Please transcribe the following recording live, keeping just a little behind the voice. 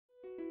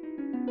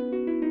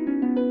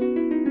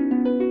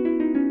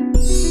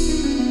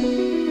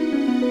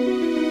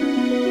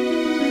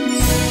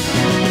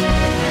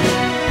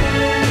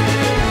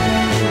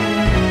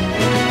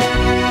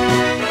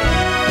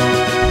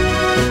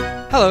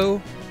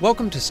Hello,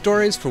 welcome to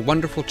Stories for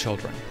Wonderful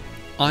Children.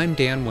 I'm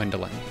Dan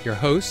Wendelin, your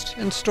host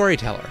and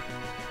storyteller.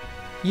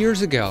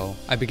 Years ago,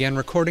 I began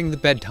recording the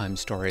bedtime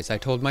stories I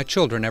told my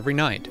children every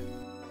night.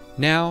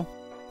 Now,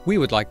 we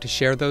would like to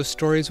share those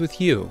stories with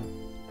you.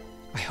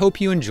 I hope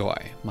you enjoy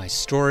my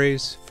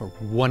Stories for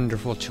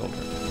Wonderful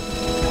Children.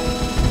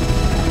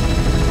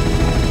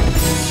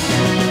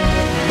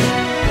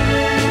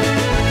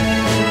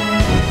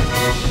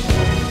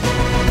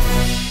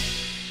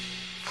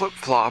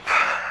 Flip-Flop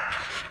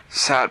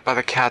sat by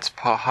the Cat's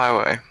Paw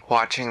Highway,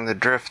 watching the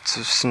drifts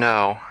of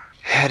snow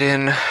head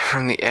in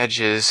from the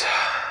edges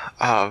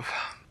of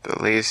the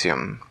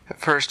Elysium. At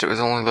first it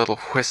was only little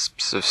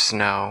wisps of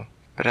snow,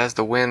 but as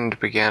the wind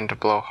began to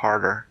blow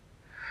harder,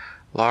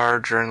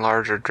 larger and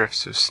larger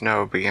drifts of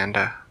snow began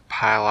to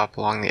pile up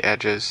along the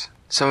edges.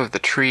 Some of the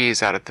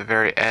trees out at the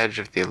very edge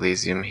of the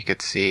Elysium he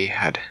could see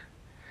had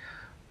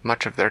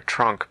much of their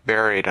trunk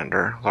buried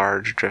under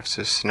large drifts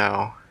of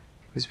snow.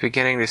 He was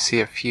beginning to see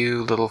a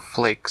few little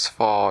flakes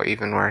fall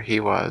even where he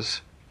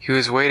was. He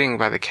was waiting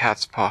by the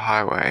Cat's Paw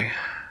Highway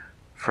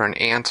for an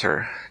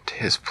answer to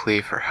his plea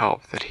for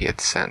help that he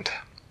had sent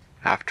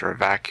after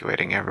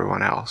evacuating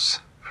everyone else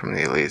from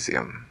the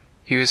Elysium.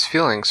 He was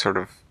feeling sort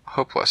of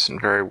hopeless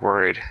and very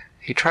worried.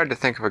 He tried to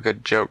think of a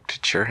good joke to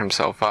cheer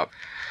himself up,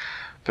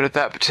 but at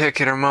that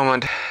particular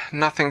moment,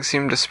 nothing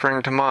seemed to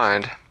spring to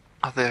mind.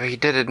 Although he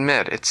did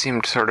admit it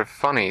seemed sort of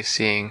funny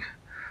seeing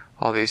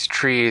all these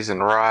trees and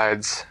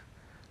rides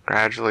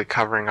gradually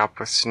covering up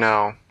with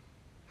snow.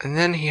 And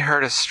then he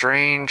heard a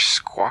strange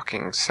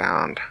squawking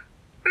sound.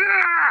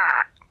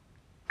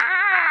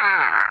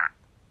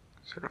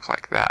 Sort of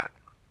like that.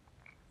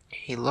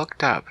 He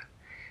looked up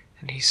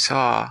and he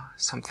saw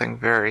something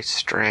very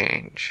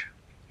strange.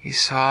 He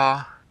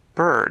saw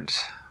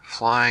birds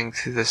flying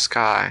through the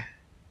sky.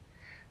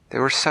 They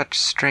were such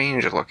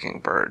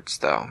strange-looking birds,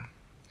 though.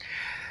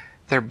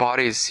 Their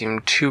bodies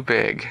seemed too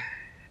big,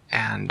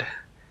 and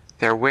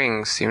their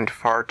wings seemed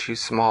far too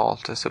small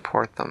to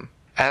support them.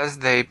 As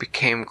they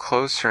became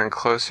closer and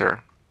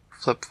closer,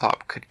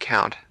 Flip-Flop could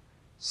count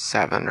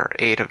 7 or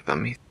 8 of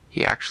them.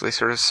 He actually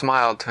sort of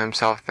smiled to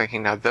himself,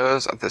 thinking, now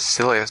those are the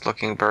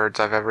silliest-looking birds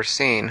I've ever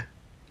seen.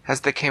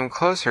 As they came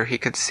closer, he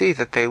could see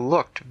that they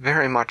looked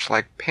very much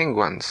like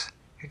penguins,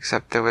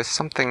 except there was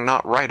something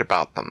not right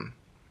about them.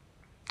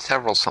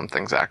 Several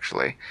somethings,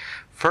 actually.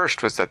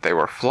 First was that they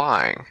were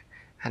flying,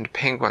 and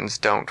penguins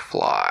don't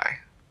fly.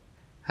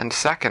 And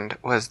second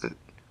was that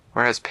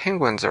whereas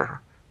penguins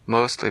are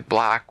mostly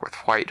black with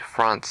white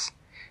fronts,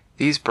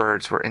 these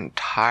birds were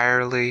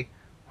entirely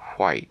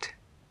white.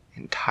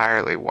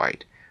 Entirely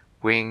white.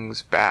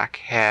 Wings, back,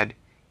 head,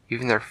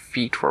 even their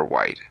feet were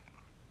white.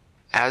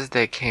 As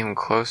they came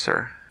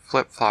closer,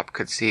 Flip-Flop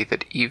could see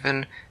that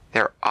even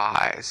their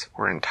eyes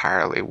were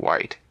entirely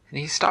white. And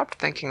he stopped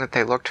thinking that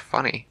they looked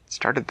funny,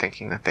 started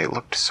thinking that they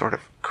looked sort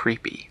of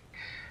creepy.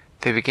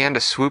 They began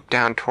to swoop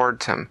down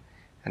towards him,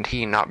 and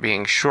he, not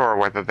being sure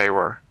whether they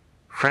were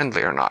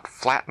friendly or not,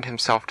 flattened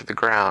himself to the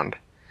ground.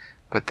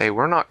 But they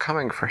were not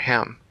coming for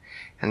him.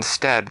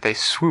 Instead, they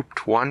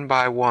swooped one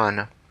by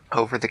one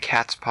over the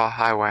Cat's Paw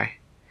Highway.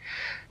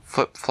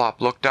 Flip-Flop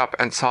looked up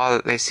and saw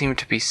that they seemed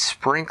to be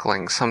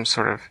sprinkling some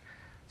sort of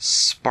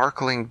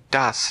sparkling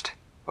dust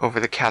over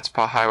the Cat's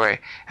Paw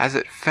Highway. As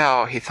it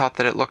fell, he thought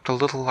that it looked a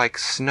little like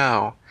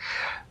snow.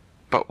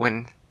 But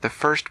when the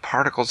first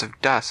particles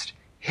of dust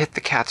hit the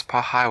Cat's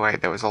Paw Highway,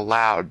 there was a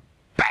loud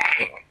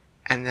bang!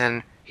 And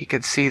then he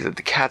could see that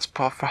the Cat's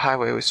Paw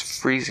Highway was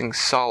freezing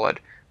solid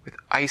with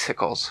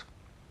icicles.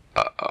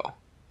 Uh-oh,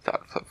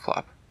 thought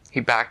Flip-Flop.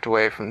 He backed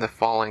away from the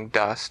falling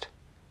dust.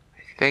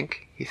 I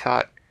think, he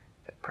thought,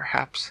 that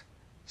perhaps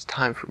it's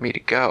time for me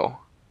to go.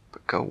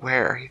 But go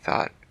where, he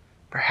thought.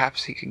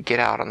 Perhaps he could get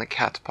out on the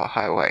Cat's Paw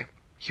Highway.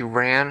 He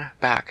ran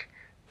back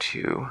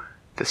to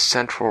the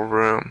central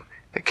room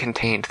that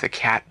contained the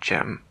cat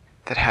gem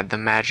that had the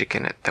magic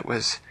in it that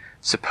was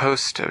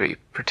supposed to be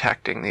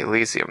protecting the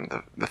Elysium,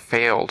 the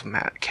failed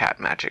cat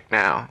magic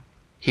now.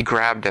 He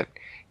grabbed it.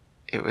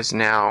 It was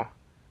now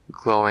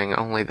glowing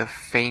only the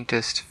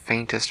faintest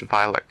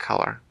violet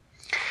color.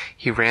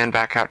 He ran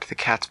back out to the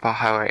Cat's Paw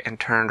Highway and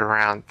turned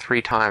around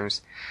 3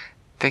 times,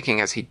 thinking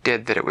as he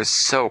did that it was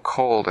so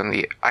cold and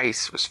the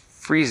ice was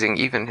freezing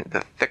even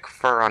the thick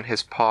fur on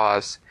his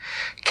paws.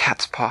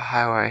 Cat's Paw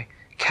Highway,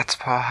 Cat's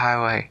Paw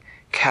Highway,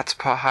 Cat's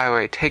Paw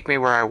Highway, take me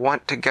where I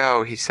want to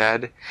go, he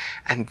said.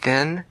 And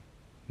then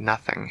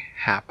nothing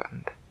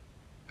happened.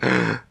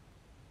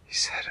 He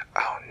said,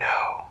 oh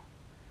no.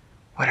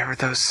 Whatever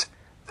those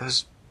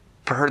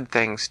bird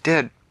things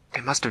did,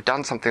 they must have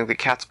done something to the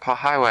Cat's Paw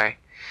Highway.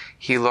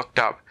 He looked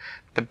up.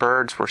 The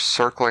birds were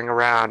circling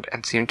around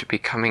and seemed to be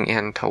coming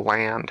in to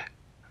land.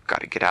 I've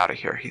got to get out of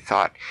here, he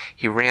thought.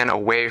 He ran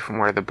away from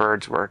where the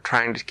birds were,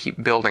 trying to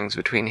keep buildings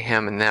between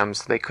him and them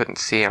so they couldn't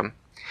see him.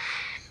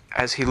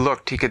 As he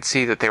looked, he could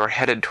see that they were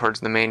headed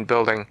towards the main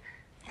building,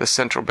 the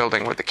central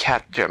building where the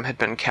cat gem had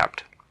been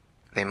kept.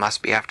 They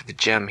must be after the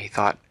gem, he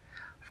thought.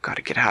 I've got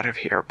to get out of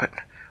here, but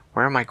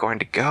where am I going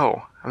to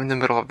go? I'm in the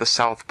middle of the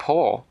South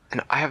Pole,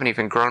 and I haven't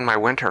even grown my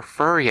winter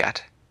fur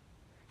yet.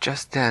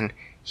 Just then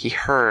he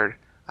heard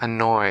a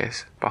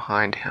noise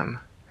behind him.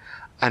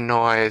 A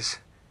noise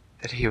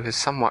that he was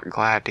somewhat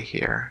glad to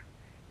hear.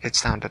 It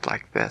sounded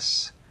like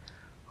this.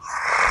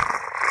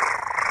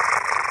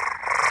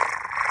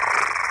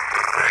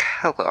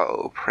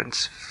 "Hello,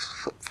 Prince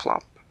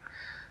Flip-Flop."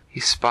 He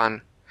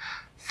spun.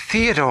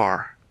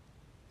 "Theodore!"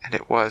 And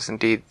it was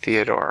indeed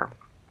Theodore,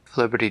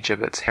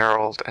 Flibbertigibbet's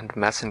herald and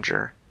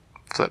messenger.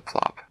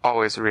 Flip-Flop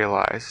always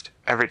realized,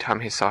 every time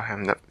he saw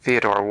him, that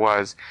Theodore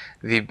was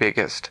the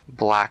biggest,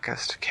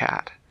 blackest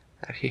cat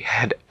that he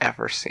had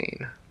ever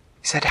seen.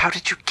 He said, "How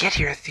did you get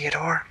here,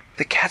 Theodore?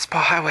 The Cat's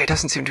Paw Highway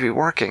doesn't seem to be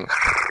working."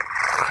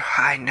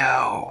 "I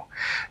know.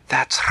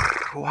 That's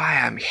why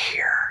I'm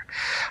here.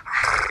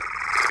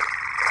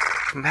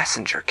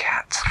 Messenger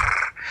cats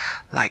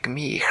like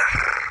me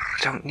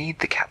don't need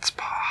the Cat's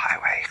Paw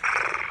Highway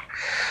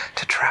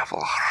to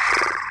travel.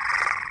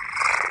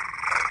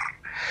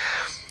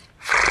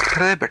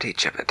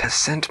 Flibbertigibbet has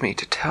sent me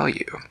to tell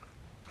you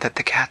that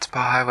the Cat's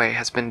Paw Highway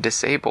has been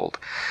disabled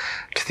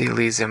to the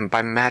Elysium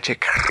by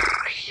magic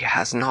he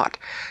has not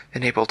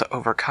been able to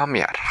overcome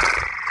yet.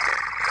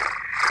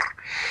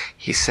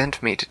 He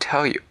sent me to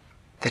tell you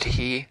that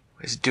he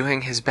is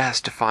doing his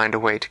best to find a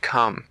way to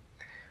come.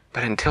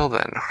 But until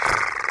then,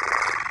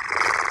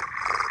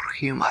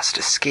 you must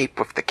escape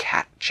with the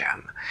cat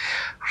gem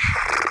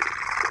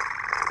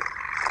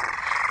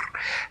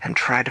and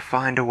try to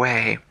find a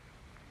way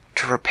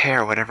to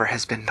repair whatever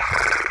has been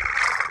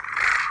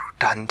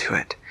done to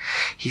it.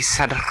 He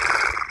said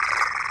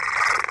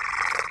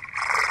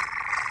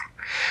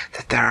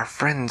that there are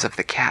friends of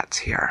the cats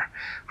here,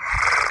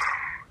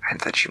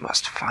 and that you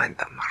must find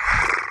them.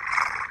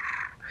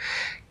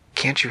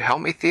 Can't you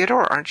help me,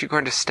 Theodore? Aren't you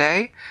going to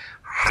stay?"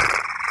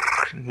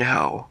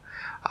 "No,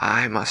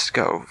 I must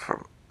go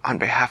on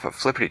behalf of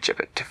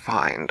Flibbertigibbet to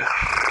find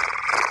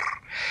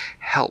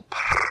help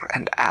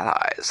and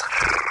allies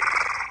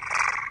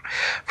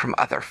from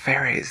other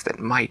fairies that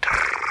might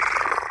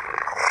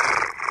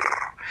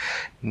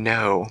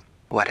know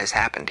what has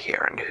happened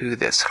here and who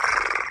this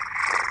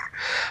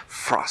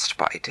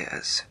Frostbite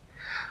is."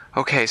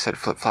 "Okay," said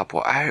Flip-Flop.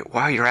 "Well,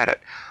 while you're at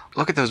it,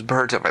 look at those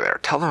birds over there.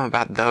 Tell them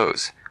about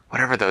those,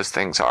 whatever those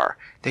things are.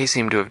 They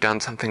seem to have done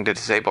something to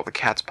disable the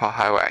Cat's Paw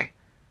Highway."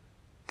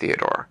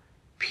 Theodore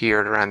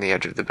peered around the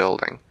edge of the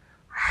building.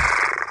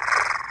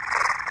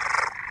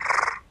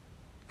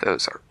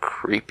 "Those are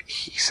creepy,"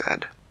 he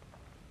said.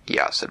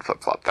 "Yeah," said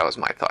Flip-Flop. "That was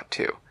my thought,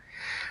 too."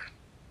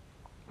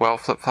 "Well,"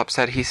 Flip-Flop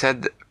said, you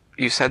said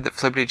that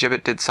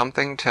Flibbertigibbet did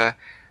something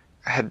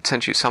had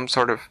sent you some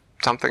sort of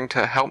something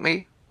to help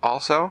me,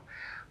 also?"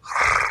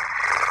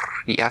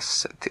 "Yes,"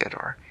 said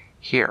Theodore.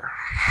 "Here."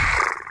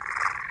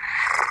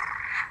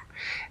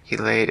 He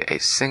laid a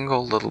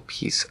single little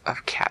piece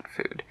of cat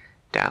food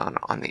down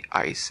on the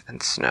ice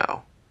and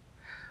snow.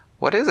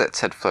 "What is it?"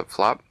 said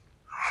Flip-Flop.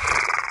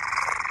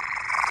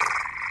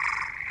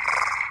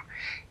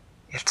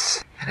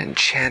 "It's an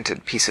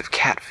enchanted piece of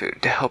cat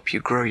food to help you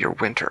grow your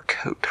winter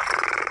coat."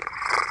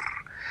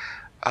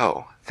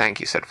 "Oh, thank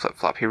you," said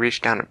Flip-Flop. He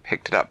reached down and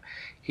picked it up.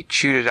 He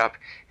chewed it up,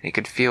 and he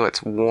could feel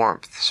its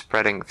warmth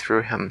spreading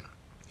through him.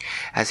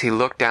 As he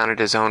looked down at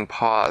his own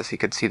paws, he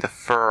could see the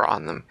fur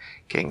on them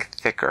getting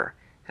thicker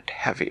and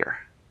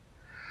heavier.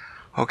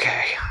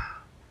 "Okay,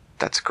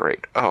 that's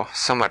great. Oh,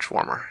 so much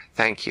warmer.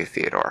 Thank you,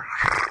 Theodore."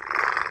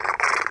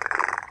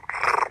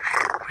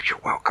 "You're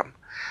welcome.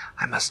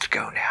 I must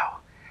go now.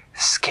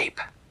 Escape,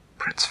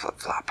 Prince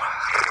Flip-Flop."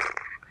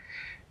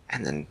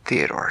 And then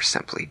Theodore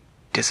simply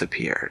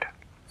disappeared.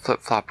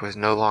 Flip-Flop was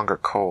no longer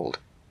cold,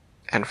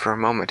 and for a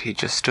moment he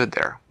just stood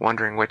there,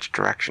 wondering which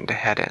direction to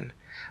head in.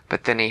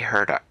 But then he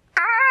heard a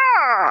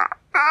 "ah!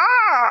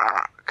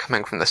 Ah!"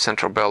 coming from the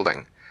central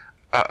building.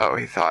 Uh-oh,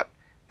 he thought.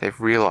 They've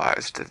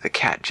realized that the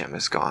cat gem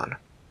is gone.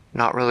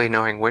 Not really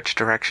knowing which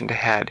direction to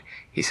head,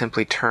 he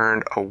simply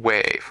turned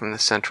away from the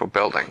central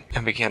building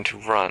and began to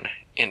run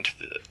into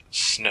the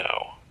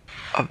snow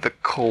of the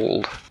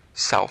cold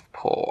South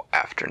Pole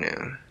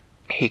afternoon.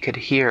 He could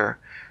hear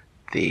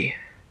the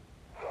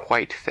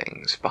white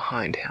things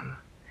behind him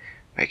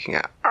making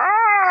a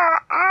 "ah,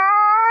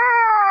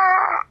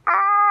 ah,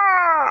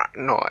 ah"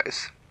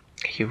 noise.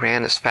 He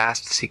ran as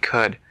fast as he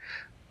could,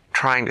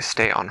 trying to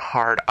stay on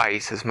hard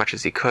ice as much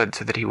as he could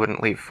so that he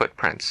wouldn't leave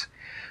footprints.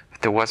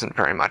 But there wasn't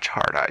very much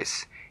hard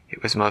ice.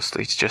 It was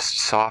mostly just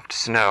soft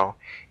snow,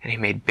 and he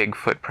made big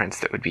footprints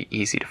that would be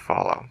easy to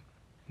follow.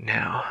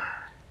 Now,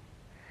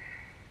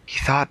 he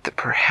thought that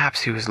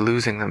perhaps he was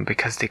losing them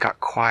because they got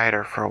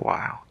quieter for a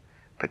while.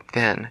 But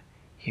then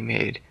he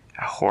made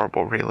a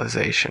horrible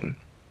realization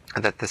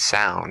that the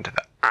sound,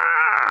 the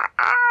 "ah,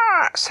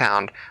 ah"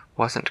 sound,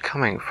 wasn't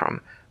coming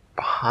from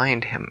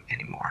behind him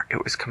anymore.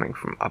 It was coming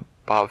from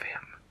above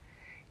him.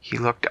 He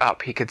looked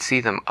up. He could see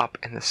them up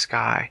in the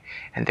sky,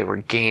 and they were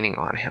gaining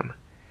on him.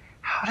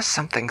 "How does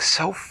something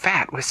so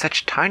fat with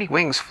such tiny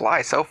wings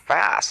fly so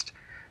fast?"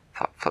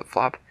 thought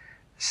Flip-Flop.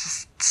 "This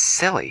is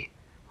silly,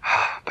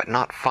 but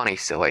not funny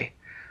silly.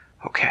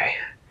 Okay."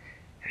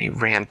 And he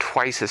ran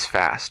twice as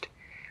fast.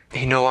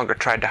 He no longer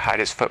tried to hide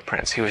his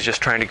footprints. He was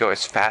just trying to go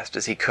as fast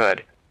as he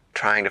could.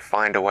 trying to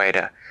find a way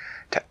to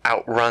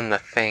outrun the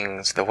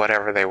things, the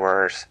whatever they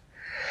were.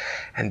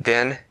 And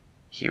then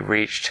he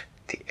reached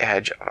the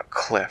edge of a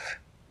cliff.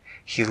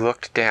 He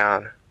looked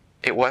down.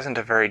 It wasn't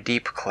a very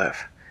deep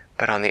cliff,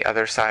 but on the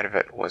other side of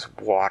it was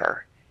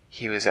water.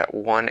 He was at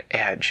one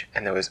edge,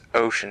 and there was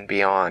ocean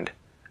beyond.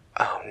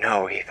 Oh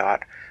no, he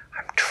thought,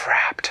 I'm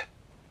trapped.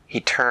 He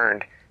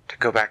turned to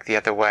go back the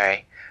other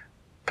way,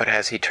 but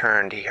as he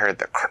turned, he heard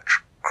the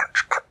crunch,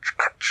 crunch, crunch,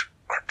 crunch,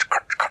 crunch,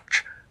 crunch,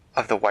 crunch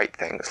of the white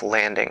things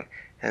landing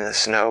in the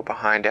snow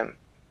behind him.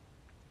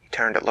 He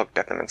turned and looked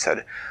at them and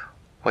said,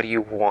 What do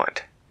you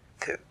want?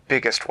 The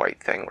biggest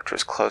white thing, which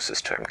was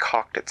closest to him,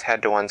 cocked its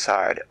head to one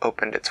side,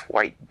 opened its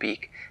white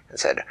beak, and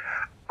said,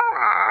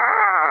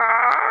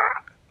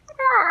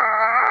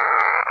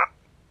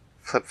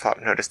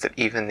 Flip-Flop noticed that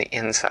even the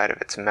inside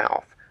of its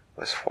mouth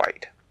was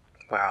white.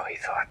 Well, he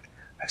thought,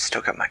 I've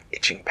still got my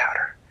itching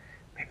powder.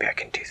 Maybe I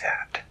can do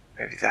that.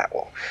 Maybe that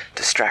will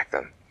distract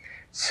them.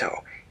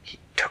 So he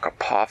took a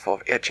paw full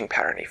of itching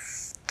powder and he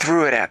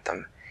threw it at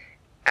them.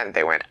 And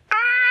they went,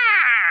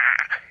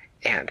 ah!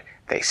 And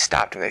they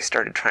stopped and they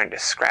started trying to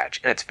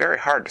scratch. And it's very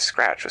hard to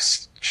scratch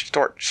with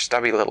short,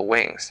 stubby little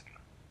wings.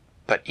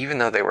 But even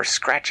though they were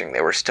scratching,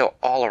 they were still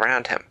all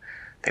around him.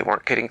 They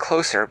weren't getting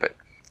closer, but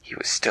he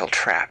was still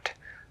trapped.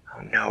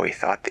 Oh no, he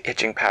thought, the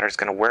itching powder's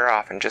going to wear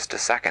off in just a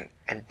second.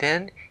 And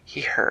then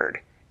he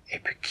heard a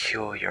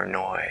peculiar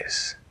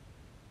noise.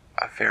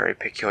 A very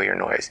peculiar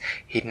noise.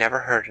 He'd never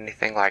heard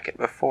anything like it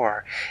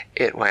before.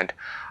 It went...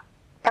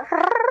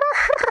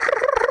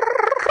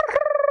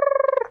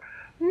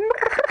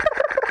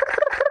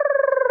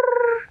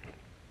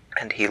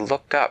 And he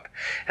looked up,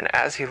 and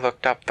as he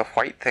looked up, the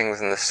white things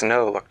in the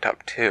snow looked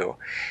up too.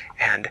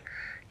 And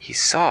he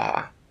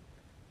saw,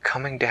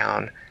 coming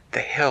down the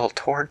hill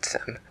towards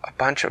him, a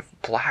bunch of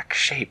black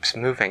shapes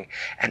moving,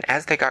 and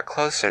as they got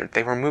closer,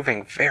 they were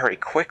moving very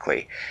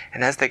quickly,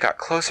 and as they got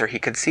closer, he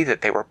could see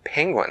that they were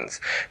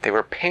penguins. They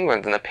were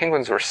penguins, and the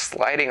penguins were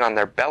sliding on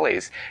their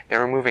bellies. They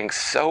were moving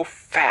so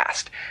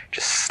fast,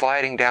 just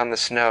sliding down the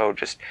snow,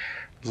 just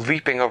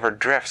leaping over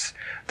drifts.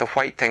 The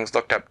white things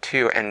looked up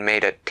too and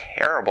made a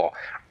terrible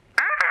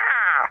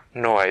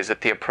noise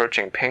at the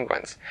approaching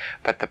penguins,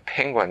 but the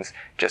penguins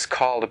just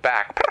called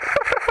back,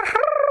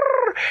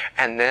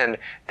 and then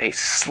they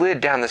slid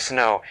down the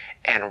snow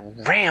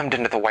and rammed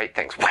into the white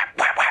things, whap,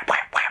 whap, whap,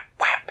 whap, whap,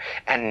 whap,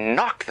 and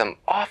knocked them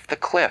off the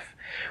cliff.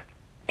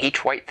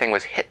 Each white thing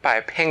was hit by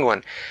a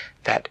penguin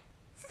that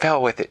fell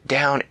with it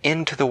down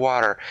into the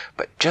water,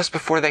 but just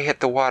before they hit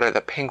the water, the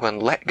penguin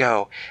let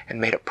go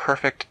and made a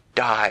perfect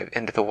dive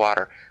into the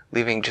water,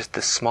 leaving just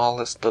the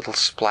smallest little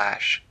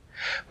splash.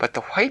 But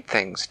the white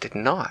things did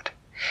not.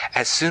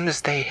 As soon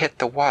as they hit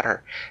the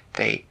water,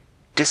 they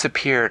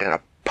disappeared in a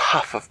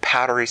puff of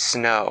powdery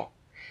snow,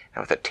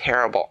 and with a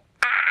terrible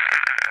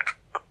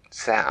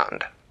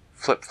sound,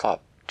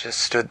 Flip-Flop just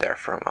stood there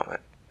for a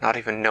moment, not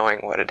even knowing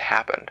what had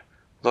happened,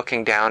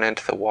 looking down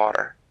into the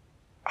water,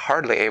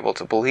 hardly able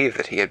to believe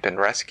that he had been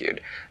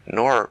rescued,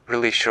 nor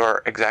really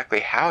sure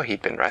exactly how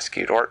he'd been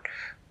rescued, or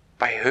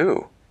by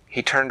who.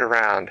 He turned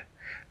around.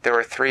 There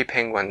were 3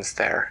 penguins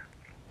there,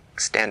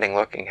 standing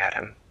looking at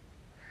him.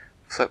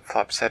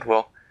 Flip-Flop said,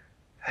 Well,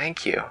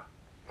 thank you,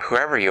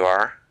 whoever you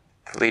are.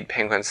 The lead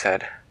penguin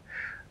said,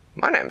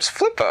 My name's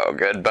Flippo,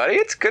 good buddy.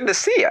 It's good to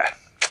see ya.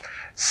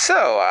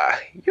 So,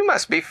 you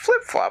must be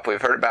Flip-Flop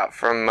we've heard about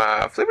from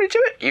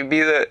Flippity-Gibbet. You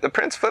be the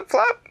Prince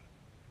Flip-Flop?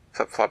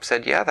 Flip-Flop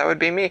said, Yeah, that would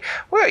be me.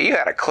 Well, you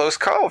had a close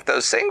call with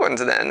those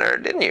sanguines then, or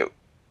didn't you?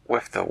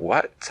 With the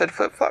what? Said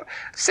Flip-Flop.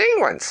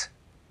 Sanguines.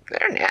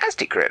 They're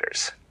nasty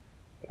critters.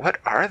 What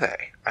are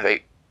they? Are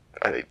they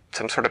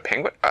some sort of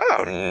penguin?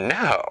 Oh,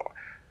 no.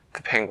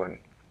 The penguin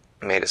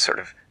made a sort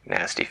of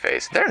nasty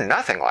face. They're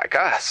nothing like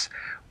us.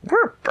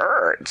 We're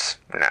birds.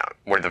 Now,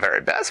 we're the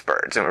very best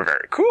birds, and we're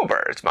very cool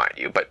birds, mind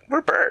you, but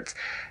we're birds.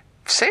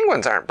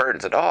 Sanguines aren't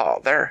birds at all.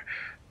 They're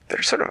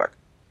sort of a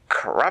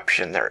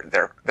corruption.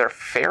 They're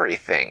fairy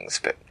things,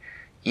 but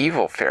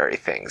evil fairy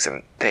things,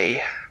 and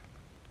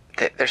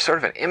they're sort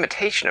of an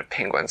imitation of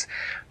penguins.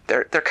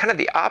 They're kind of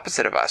the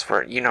opposite of us,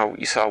 where,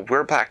 you saw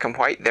we're black and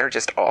white, they're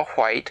just all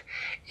white,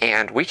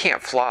 and we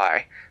can't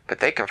fly, but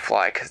they can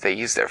fly because they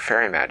use their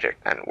fairy magic,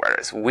 and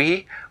whereas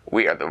we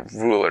are the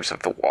rulers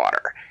of the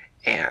water,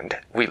 and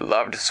we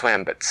love to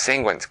swim, but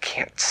sanguines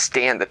can't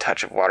stand the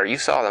touch of water. You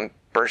saw them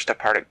burst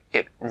apart.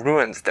 It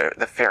ruins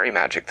the fairy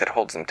magic that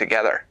holds them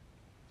together.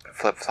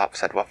 Flip-Flop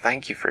said, Well,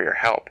 thank you for your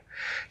help.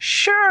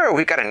 Sure,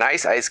 we've got a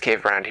nice ice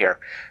cave around here.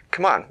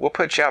 Come on, we'll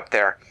put you up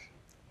there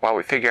while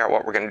we figure out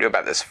what we're going to do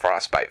about this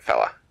Frostbite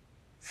fella.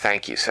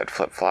 Thank you, said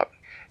Flip-Flop.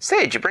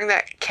 Say, did you bring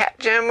that cat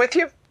jam with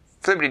you?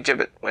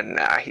 Flippity-Gibbet, when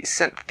he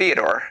sent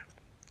Theodore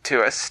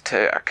to us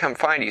to come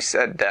find you,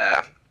 said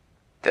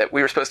that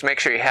we were supposed to make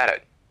sure you had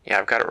it. Yeah,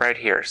 I've got it right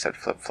here, said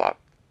Flip-Flop,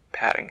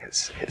 patting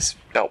his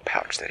belt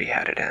pouch that he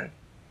had it in.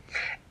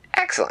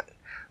 Excellent.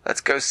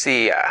 Let's go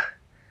see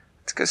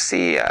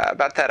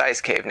about that ice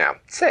cave now.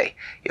 Say,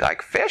 you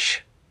like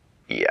fish?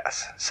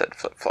 Yes, said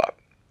Flip-Flop.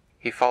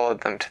 He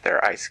followed them to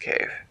their ice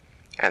cave,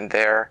 and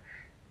there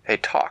they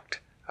talked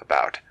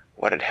about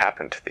what had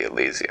happened to the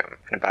Elysium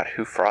and about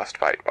who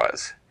Frostbite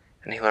was,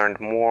 and he learned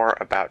more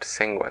about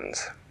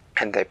Sanguines,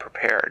 and they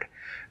prepared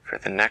for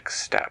the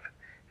next step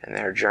in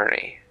their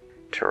journey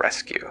to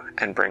rescue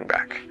and bring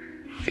back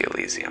the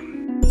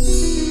Elysium.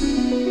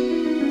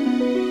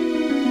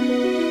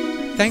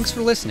 Thanks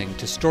for listening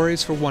to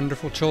Stories for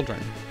Wonderful Children.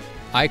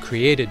 I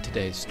created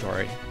today's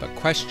story, but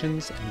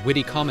questions and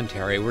witty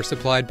commentary were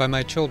supplied by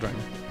my children.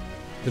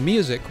 The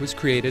music was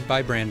created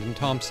by Brandon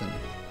Thompson.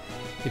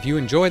 If you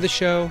enjoy the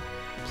show,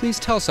 please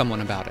tell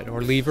someone about it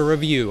or leave a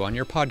review on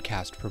your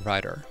podcast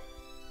provider.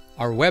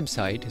 Our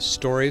website is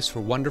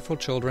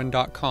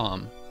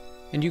storiesforwonderfulchildren.com,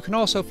 and you can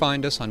also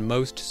find us on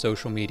most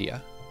social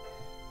media.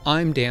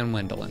 I'm Dan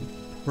Wendelin,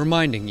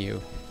 reminding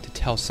you to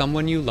tell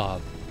someone you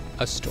love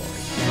a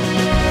story.